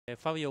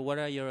Fabio, what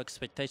are your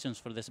expectations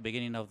for this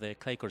beginning of the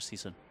clay court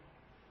season?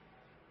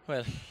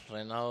 Well,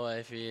 right now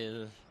I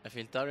feel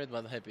tired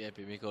but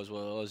happy because it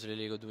was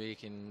really good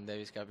week in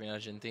Davis Cup in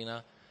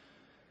Argentina.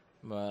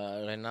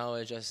 But right now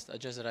I just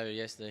arrived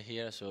yesterday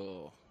here,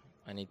 so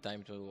I need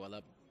time to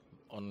adapt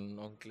on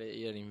clay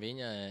here in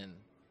Vina, and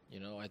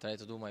I try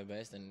to do my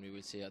best, and we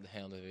will see at the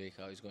end of the week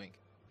how it's going.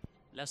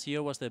 Last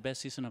year was the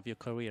best season of your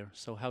career,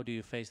 so how do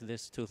you face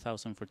this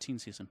 2014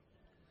 season?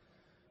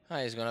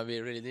 It's gonna be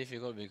really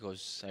difficult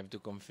because I have to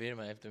confirm,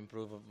 I have to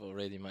improve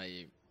already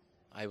my.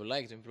 I would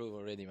like to improve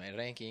already my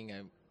ranking.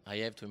 I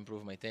have to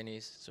improve my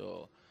tennis,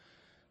 so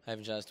I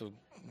have just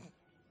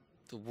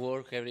to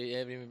work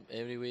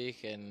every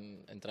week and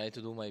try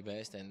to do my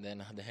best, and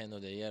then at the end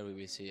of the year we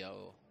will see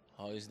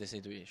how is the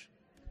situation.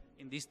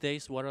 In these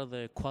days, what are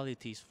the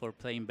qualities for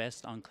playing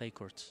best on clay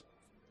courts?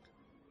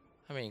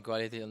 I mean,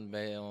 quality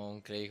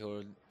on clay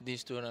court.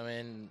 This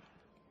tournament,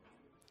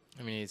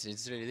 I mean,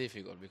 it's really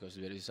difficult because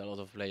there is a lot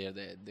of players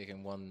that they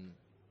can win.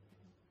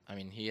 I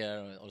mean,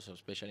 here also,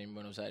 especially in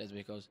Buenos Aires,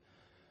 because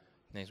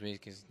next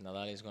week is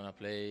Nadal is gonna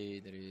play.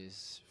 There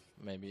is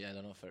maybe I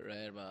don't know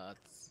Ferrer, but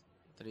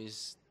there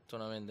is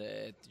tournament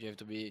that you have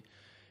to be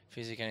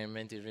physically and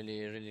mentally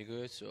really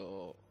good.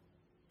 So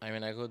I'm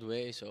in a good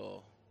way.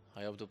 So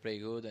I hope to play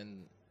good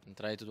and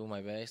try to do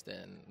my best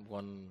and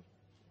win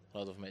a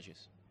lot of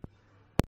matches.